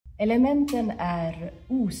Elementen är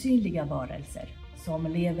osynliga varelser som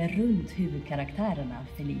lever runt huvudkaraktärerna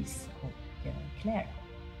Felice och Claire.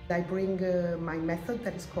 I bring my method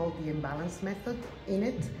that is called the imbalance method in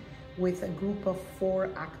it with a group of 4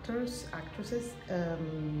 actresses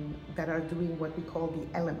that are doing what we call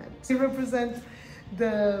the elements. They represent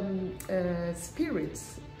the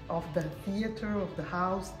spirits of the theater, of the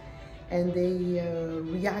house, and they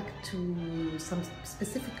react to some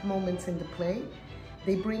specific moments in the play.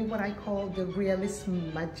 They bring what I call the realism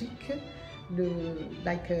magic,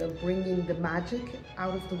 bringing the magic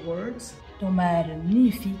out of the words. De är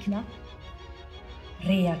nyfikna,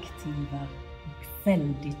 reaktiva och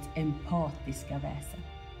väldigt empatiska väsen.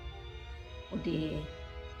 Och det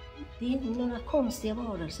är några konstiga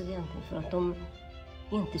varelser egentligen, för att de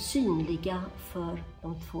är inte synliga för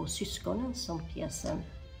de 2 syskonen som pjäsen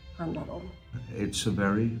handlar om. It's a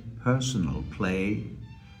very personal play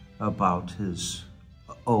about his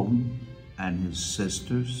own and his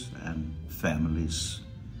sisters and family's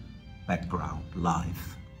background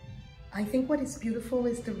life. I think what is beautiful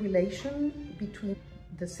is the relation between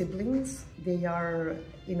the siblings. They are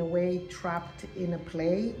in a way trapped in a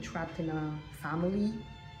play, trapped in a family,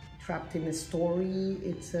 trapped in a story.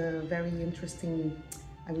 It's a very interesting,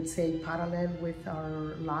 I would say, parallel with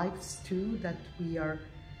our lives too, that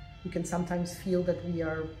we can sometimes feel that we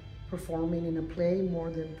are performing in a play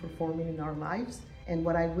more than performing in our lives. And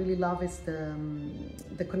what I really love is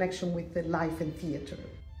the connection with the life and theater.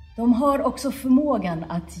 De har också förmågan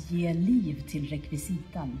att ge liv till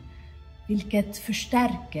rekvisitan, vilket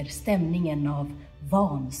förstärker stämningen av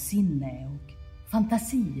vansinne och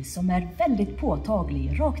fantasi som är väldigt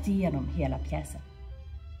påtaglig rakt igenom hela pjäsen.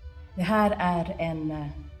 Det här är en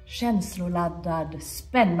känsloladdad,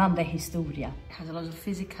 spännande historia. It has a lot of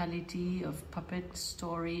physicality, of puppet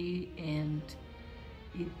story, and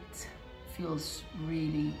it feels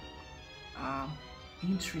really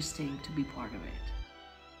interesting to be part of it.